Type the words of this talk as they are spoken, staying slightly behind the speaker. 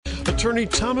Attorney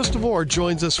Thomas DeVore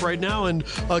joins us right now. And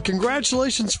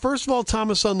congratulations, first of all,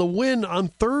 Thomas, on the win on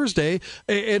Thursday.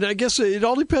 And I guess it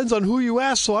all depends on who you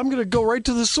ask, so I'm going to go right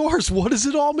to the source. What does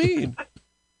it all mean?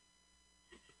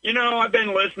 I've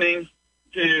been listening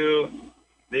to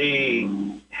the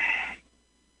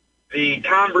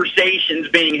conversations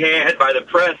being had by the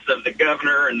press of the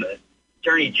governor and the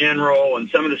attorney general and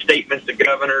some of the statements the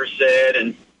governor said.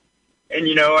 And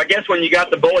I guess when you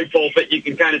got the bully pulpit, you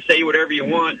can kind of say whatever you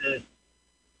want, and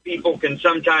people can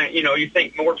sometimes, you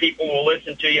think more people will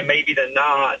listen to you maybe than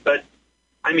not. But,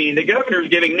 the governor's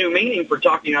giving new meaning for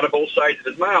talking out of both sides of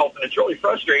his mouth, and it's really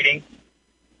frustrating.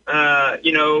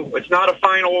 It's not a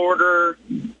final order,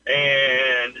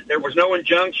 and there was no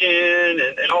injunction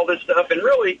and all this stuff. And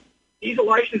really, he's a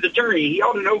licensed attorney. He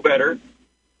ought to know better.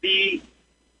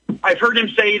 I've heard him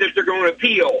say that they're going to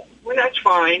appeal. Well, that's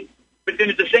fine. But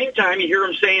then at the same time, you hear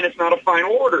him saying it's not a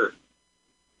final order.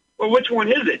 Well, which one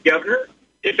is it, Governor?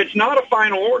 If it's not a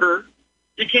final order,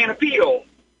 you can't appeal.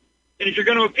 And if you're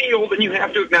going to appeal, then you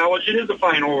have to acknowledge it is a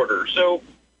final order. So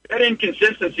that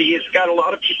inconsistency has got a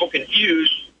lot of people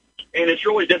confused, and it's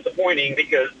really disappointing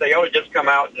because they ought to just come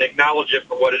out and acknowledge it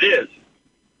for what it is.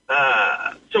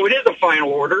 So it is a final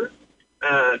order.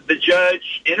 The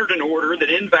judge entered an order that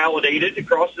invalidated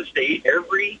across the state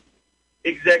every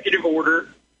executive order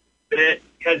that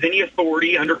has any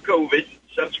authority under COVID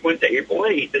subsequent to April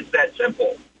 8th. It's that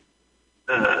simple.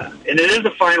 And it is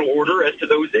a final order as to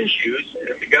those issues. And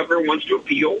if the governor wants to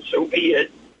appeal, so be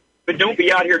it. But don't be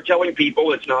out here telling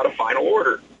people it's not a final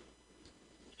order.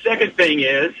 Second thing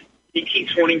is, he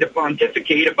keeps wanting to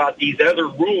pontificate about these other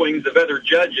rulings of other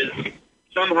judges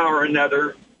somehow or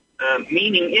another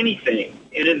meaning anything.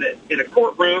 And in a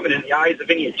courtroom and in the eyes of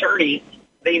any attorney,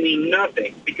 they mean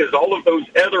nothing because all of those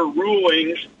other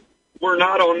rulings were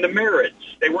not on the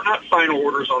merits. They were not final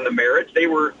orders on the merits. They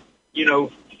were,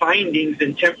 findings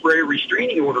in temporary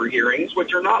restraining order hearings,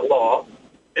 which are not law,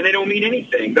 and they don't mean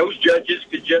anything. Those judges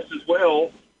could just as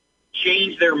well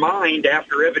change their mind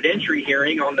after evidentiary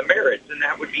hearing on the merits, and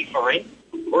that would be fine,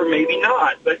 or maybe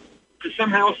not. But to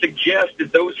somehow suggest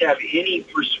that those have any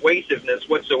persuasiveness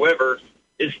whatsoever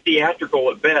is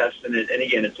theatrical at best, and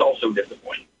again, it's also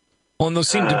disappointing. Well, and those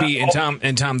seem to be,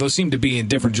 and Tom, those seem to be in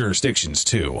different jurisdictions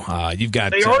too. You've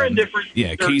got they are in different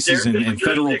cases in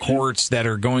federal courts that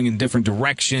are going in different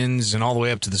directions, and all the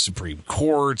way up to the Supreme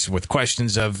Court with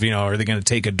questions of are they going to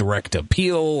take a direct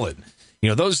appeal, and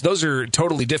those are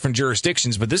totally different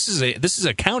jurisdictions. But this is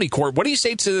a county court. What do you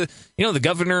say to the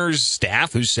governor's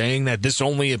staff who's saying that this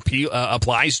only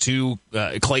applies to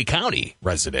Clay County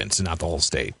residents and not the whole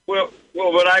state? Well,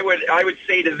 what I would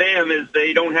say to them is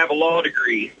they don't have a law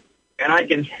degree. And I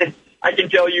can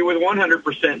tell you with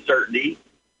 100% certainty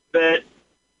that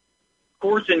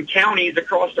courts and counties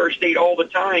across our state all the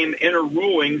time enter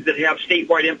rulings that have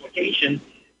statewide implications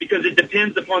because it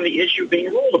depends upon the issue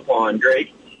being ruled upon,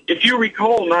 Greg. If you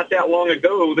recall, not that long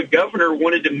ago, the governor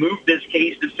wanted to move this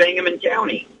case to Sangamon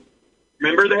County.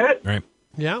 Remember that? Right.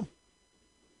 Yeah.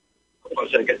 Hold on a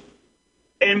second.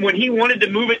 And when he wanted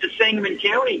to move it to Sangamon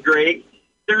County, Greg,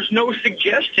 there's no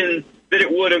suggestion that it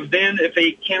would have then, if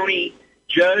a county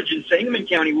judge in Sangamon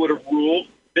County would have ruled,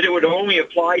 that it would have only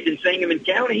applied in Sangamon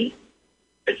County.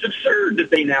 It's absurd that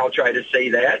they now try to say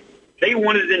that. They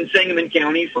wanted it in Sangamon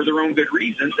County for their own good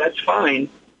reasons. That's fine.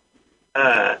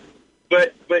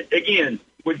 But again,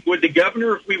 would the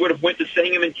governor, if we would have went to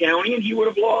Sangamon County and he would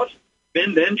have lost,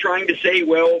 been then trying to say,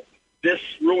 well, this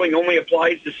ruling only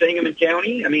applies to Sangamon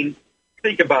County?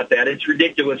 Think about that. It's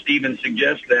ridiculous to even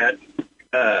suggest that.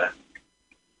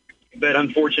 But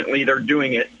unfortunately, they're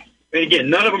doing it. And again,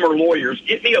 none of them are lawyers.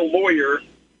 Get me a lawyer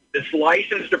that's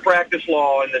licensed to practice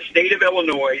law in the state of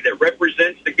Illinois that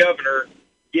represents the governor,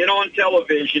 get on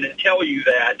television and tell you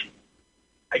that.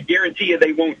 I guarantee you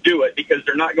they won't do it because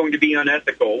they're not going to be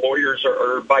unethical. Lawyers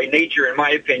are by nature, in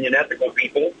my opinion, ethical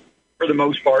people for the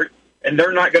most part, and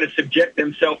they're not going to subject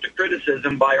themselves to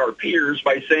criticism by our peers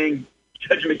by saying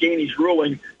Judge McGaney's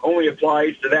ruling only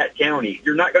applies to that county.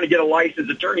 You're not going to get a licensed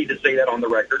attorney to say that on the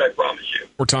record, I promise you.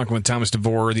 We're talking with Thomas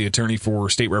DeVore, the attorney for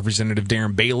State Representative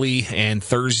Darren Bailey, and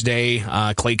Thursday,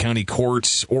 Clay County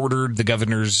courts ordered the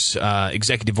governor's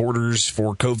executive orders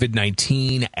for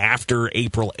COVID-19 after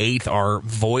April 8th are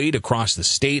void across the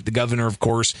state. The governor, of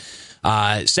course,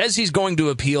 says he's going to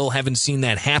appeal. Haven't seen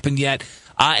that happen yet.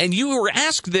 And you were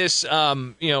asked this,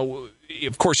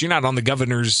 of course, you're not on the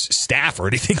governor's staff or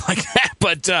anything like that,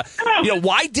 but,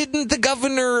 why didn't the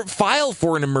governor file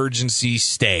for an emergency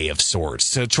stay of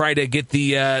sorts to try to get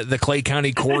the Clay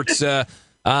County courts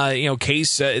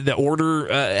case, the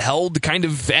order held kind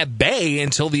of at bay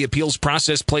until the appeals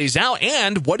process plays out?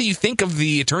 And what do you think of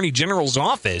the Attorney General's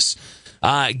office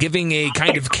giving a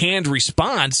kind of canned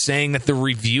response saying that they're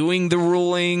reviewing the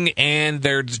ruling and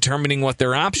they're determining what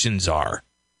their options are?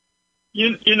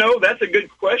 That's a good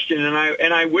question,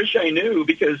 and I wish I knew,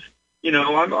 because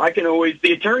I can always,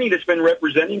 the attorney that's been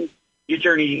representing the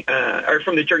attorney or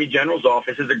from the Attorney General's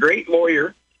office is a great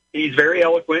lawyer. He's very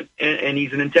eloquent, and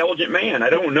he's an intelligent man. I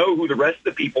don't know who the rest of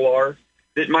the people are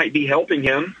that might be helping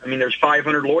him. I mean, there's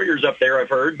 500 lawyers up there, I've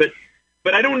heard,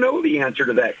 but I don't know the answer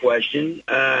to that question,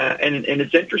 and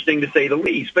it's interesting to say the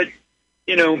least. But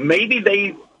maybe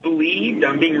they believed,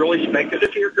 I'm being really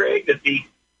speculative here, Greg, that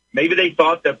maybe they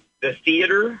thought that the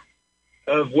theater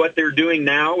of what they're doing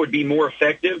now would be more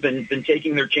effective than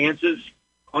taking their chances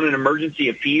on an emergency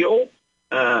appeal.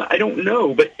 I don't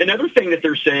know. But another thing that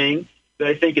they're saying that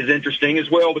I think is interesting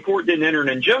is, well, the court didn't enter an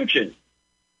injunction.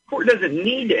 The court doesn't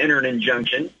need to enter an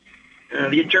injunction.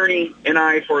 The attorney and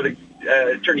I, for the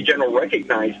Attorney General,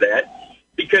 recognize that,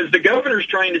 because the governor's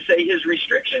trying to say his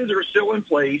restrictions are still in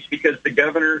place because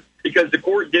the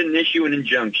court didn't issue an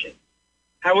injunction.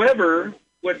 However,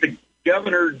 what the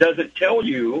governor doesn't tell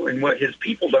you, and what his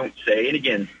people don't say, and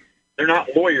again, they're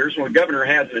not lawyers. When a governor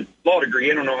has a law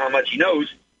degree, I don't know how much he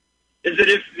knows, is that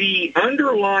if the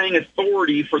underlying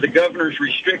authority for the governor's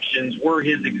restrictions were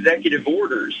his executive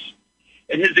orders,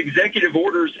 and his executive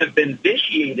orders have been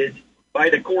vitiated by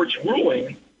the court's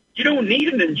ruling, you don't need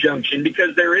an injunction,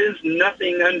 because there is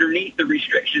nothing underneath the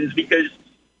restrictions, because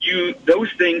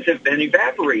those things have been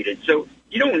evaporated. So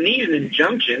you don't need an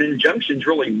injunction. Injunction's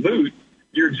really moot.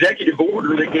 Your executive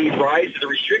order that gave rise to the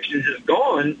restrictions is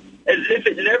gone, as if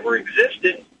it never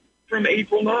existed from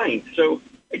April 9th. So,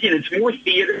 again, it's more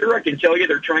theater. I can tell you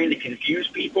they're trying to confuse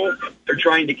people. They're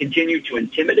trying to continue to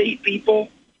intimidate people.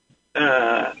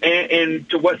 And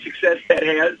to what success that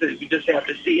has, you just have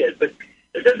to see it. But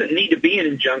there doesn't need to be an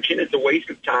injunction. It's a waste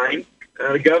of time.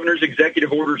 The governor's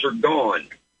executive orders are gone.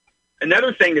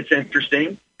 Another thing that's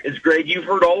interesting is, Greg, you've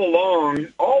heard all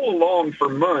along for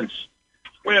months,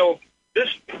 well,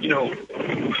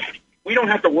 we don't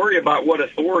have to worry about what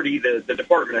authority the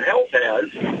Department of Health has,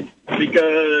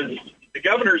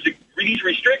 because these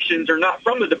restrictions are not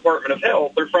from the Department of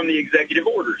Health. They're from the executive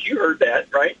orders. You heard that,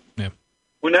 right? Yeah.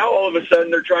 Well, now all of a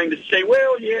sudden they're trying to say,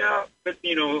 well, yeah, but,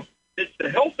 it's the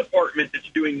health department that's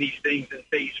doing these things in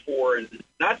phase 4 and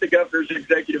not the governor's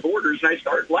executive orders. And I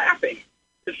started laughing.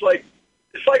 It's like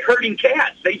herding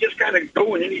cats. They just kind of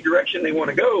go in any direction they want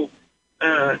to go.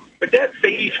 But that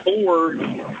phase 4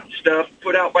 stuff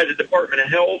put out by the Department of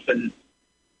Health, and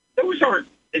those aren't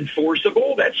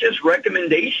enforceable. That's just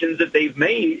recommendations that they've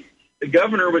made. The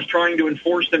governor was trying to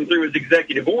enforce them through his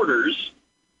executive orders.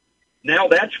 Now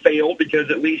that's failed, because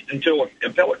at least until an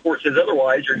appellate court says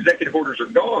otherwise, your executive orders are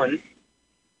gone.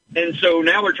 And so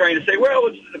now they're trying to say, well,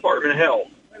 it's the Department of Health.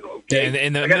 Okay.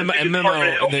 And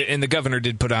the governor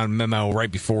did put out a memo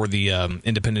right before the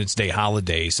Independence Day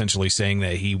holiday, essentially saying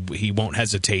that he won't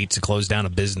hesitate to close down a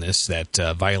business that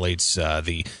violates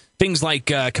the things like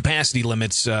capacity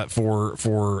limits for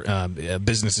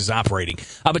businesses operating.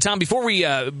 But Tom, before we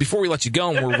let you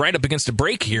go, and we're right up against a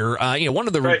break here, one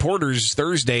of the reporters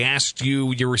Thursday asked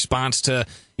you your response to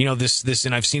this,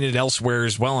 and I've seen it elsewhere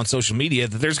as well on social media,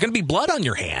 that there's going to be blood on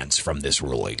your hands from this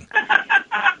ruling.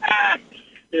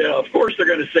 Yeah, of course they're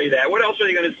going to say that. What else are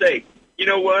they going to say? You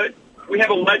know what? We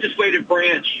have a legislative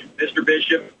branch, Mr.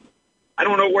 Bishop. I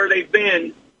don't know where they've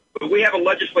been, but we have a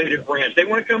legislative branch. They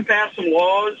want to come pass some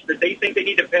laws that they think they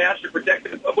need to pass to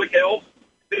protect the public health.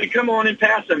 They can come on and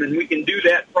pass them, and we can do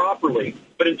that properly.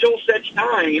 But until such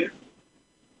time,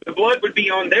 the blood would be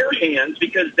on their hands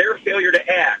because their failure to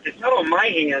act. It's not on my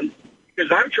hands, because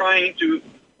I'm trying to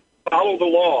follow the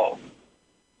law.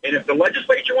 And if the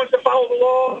legislature wants to follow the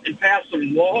law and pass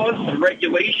some laws, some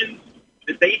regulations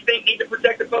that they think need to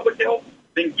protect the public health,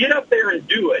 then get up there and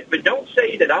do it. But don't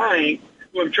say that I,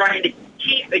 who am trying to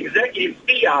keep executive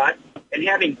fiat and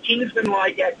having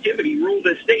Kingsman-like activity rule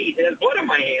this state, has blood on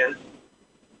my hands.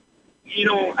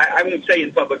 I won't say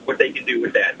in public what they can do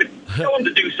with that, but tell them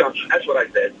to do something. That's what I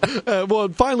said. Well,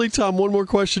 finally, Tom, one more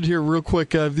question here real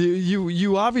quick.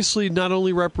 You obviously not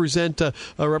only represent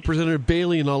Representative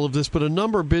Bailey in all of this, but a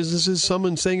number of businesses, some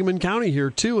in Sangamon County here,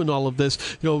 too, in all of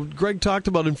this. Greg talked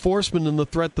about enforcement and the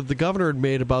threat that the governor had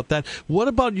made about that. What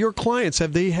about your clients?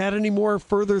 Have they had any more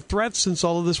further threats since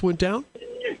all of this went down?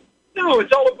 No,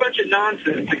 it's all a bunch of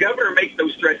nonsense. The governor makes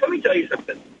those threats. Let me tell you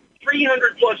something.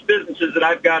 300-plus businesses that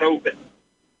I've got open,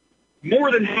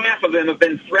 more than half of them have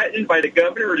been threatened by the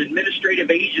governor and administrative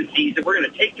agencies that we're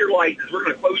going to take your license, we're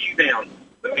going to close you down.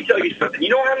 Let me tell you something. You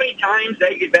know how many times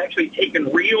they have actually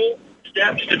taken real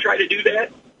steps to try to do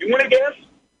that? You want to guess?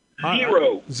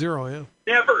 Zero. Zero, yeah.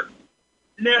 Never.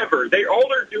 All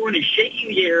they're doing is shaking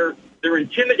the air. They're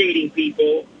intimidating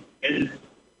people, and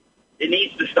it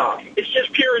needs to stop. It's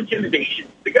just pure intimidation.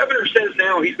 The governor says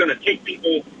now he's going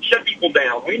to shut people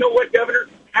down. Well, you know what, Governor?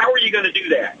 How are you going to do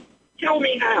that? Tell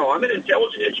me how. I'm an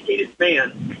intelligent, educated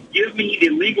man. Give me the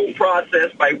legal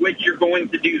process by which you're going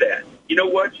to do that. You know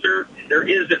what, sir? There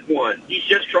isn't one. He's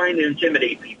just trying to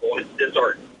intimidate people. It's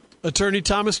disheartening. Attorney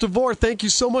Thomas DeVore, thank you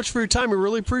so much for your time. We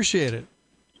really appreciate it.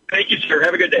 Thank you, sir.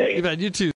 Have a good day. You bet. You too.